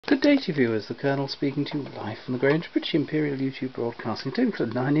Good day to you viewers, the Colonel speaking to you live from the Grange, British Imperial YouTube Broadcasting to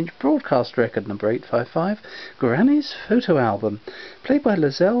include 9-inch broadcast record number 855, Grannie's photo album, played by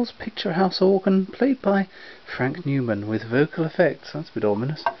Lozells Picture House organ, played by Frank Newman with vocal effects. That's a bit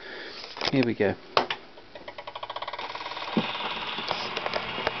ominous. Here we go.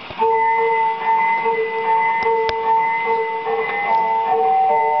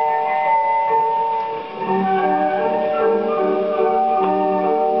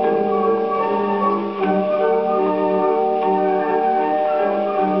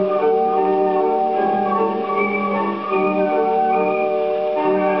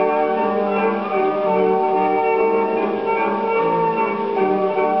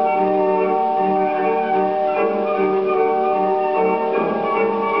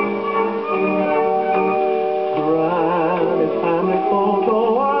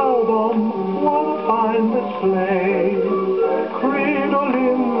 Cradled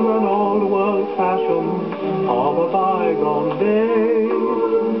in an old world fashion of a bygone day,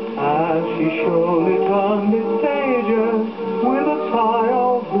 as she surely turned its pages with a sigh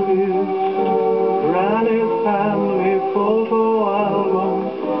of bliss. Granny's family photo album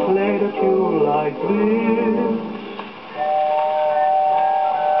played a tune like this.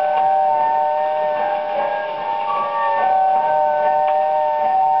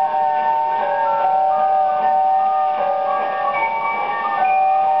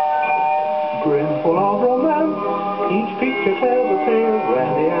 Brimful of romance, each picture tells a tale.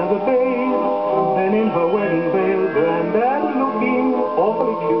 Granny as a babe, then in her wedding veil, Granddad looking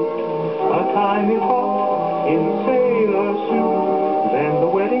awfully cute, a tiny tot in sailor suit. Then the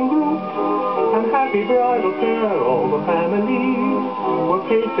wedding group and happy bridal pair, all the family were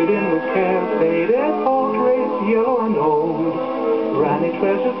pasted in with care. Faded portraits, yellow and old, Granny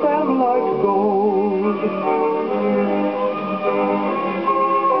treasures them like gold.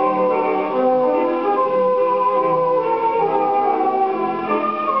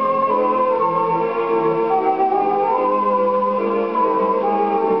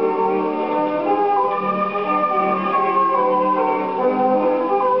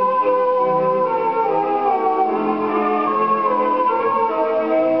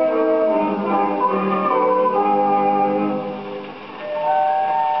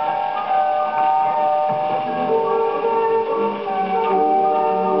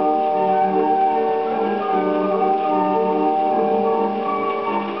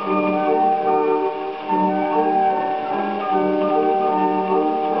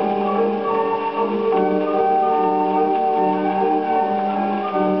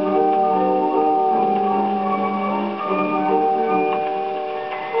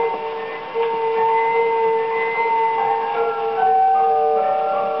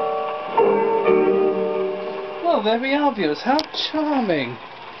 Well, there we are, viewers. How charming!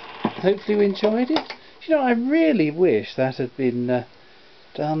 Hopefully you enjoyed it. You know, I really wish that had been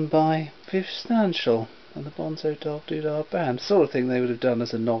done by Stanshall and the Bonzo Dog Doodah Band. Sort of thing they would have done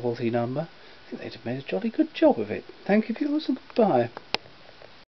as a novelty number. I think they'd have made a jolly good job of it. Thank you, viewers, and goodbye.